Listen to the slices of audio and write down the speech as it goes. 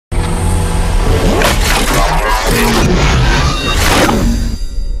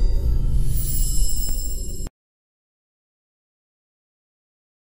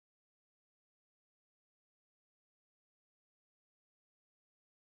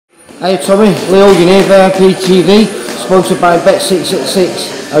Hey Tommy, Hogan here, VIP TV, sponsored by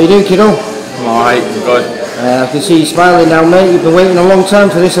Bet666. How you doing, kiddo? I'm alright, good. I can see you smiling now, mate. You've been waiting a long time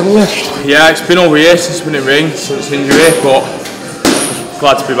for this, haven't you? Yeah, it's been over years since I've been in ring, since injury, but I'm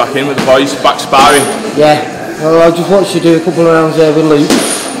glad to be back in with the boys, back sparring. Yeah, well, I just watched you do a couple of rounds there with Luke.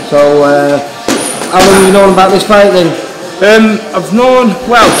 So, how long have you known about this fight then? I've known,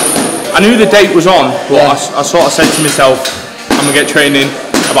 well, I knew the date was on, but yeah. I sort of said to myself, I'm going to get training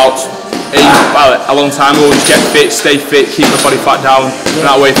about a long time ago, just get fit, stay fit, keep my body fat down, and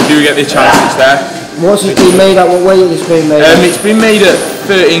that way if I do get the chance, it's there. What's it been made at? What weight has it been made at? It's been made at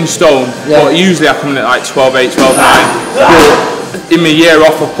 13 stone, but usually I come in at like 12.8, 12.9. But in my year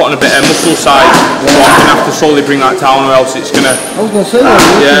off, I've put on a bit of muscle size, so I'm going to have to slowly bring that down, or else it's going to... I was going to say,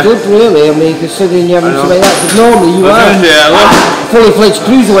 you're good really, I mean, considering you having to make that, because normally you are a fully fledged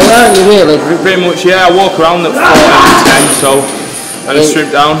cruiserweight, aren't you really? Pretty much, yeah, I walk around at 4 and 10, so... And I strip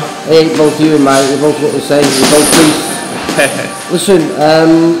down. It ain't both you and mate, you're both what we say, you're both priests. Listen,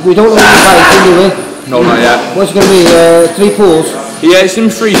 we don't know what you're fighting, do we? No, not yet. What's it going to be, 3 pools? Yeah, it's in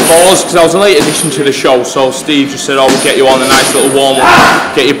 3 falls, because I was a late addition to the show, so Steve just said, oh, we'll get you on a nice little warm-up,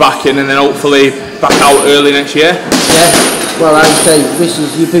 get you back in, and then hopefully back out early next year. Yeah, well, I'd say,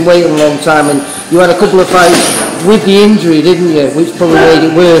 you've been waiting a long time, and you had a couple of fights with the injury, didn't you? Which probably made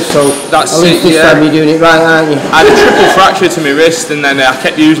it worse, so at least this time you're doing it right, aren't you? I had a triple fracture to my wrist, and then I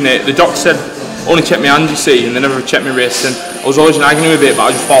kept using it. The doctor said, only check my hand, you see, and they never checked my wrist, and I was always in agony with it, but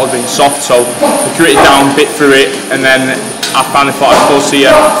I just thought I was being soft, so I gritted down, bit through it, and then I finally thought I'd go see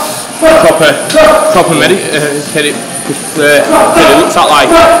a proper medic, it looks at like.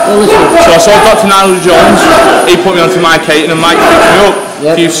 So I saw Dr. Nigel Jones, he put me onto Mike Hayton, and Mike picked me up,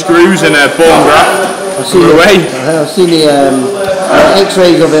 a few screws and a bone graft. I've seen the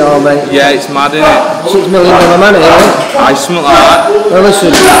X-rays of it all, mate. Yeah, it's mad, isn't it? $6 million man, eh? Aye, something like that. Well,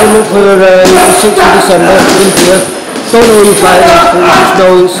 listen, good luck for the 6th of December, Olympia. Don't know who you're fighting, but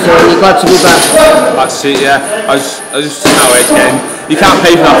you just know you're glad to be back. That's it, yeah. I just know it's getting. You can't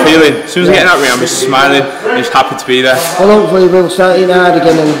pay for that feeling. As soon as I get in that ring, I'm just smiling, I'm just happy to be there. Well, hopefully we'll start eating hard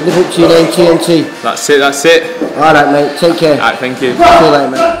again and live up to your name, TNT. That's it, that's it. Alright, mate, take care. Alright, thank you. See you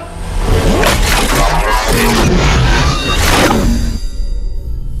later, mate.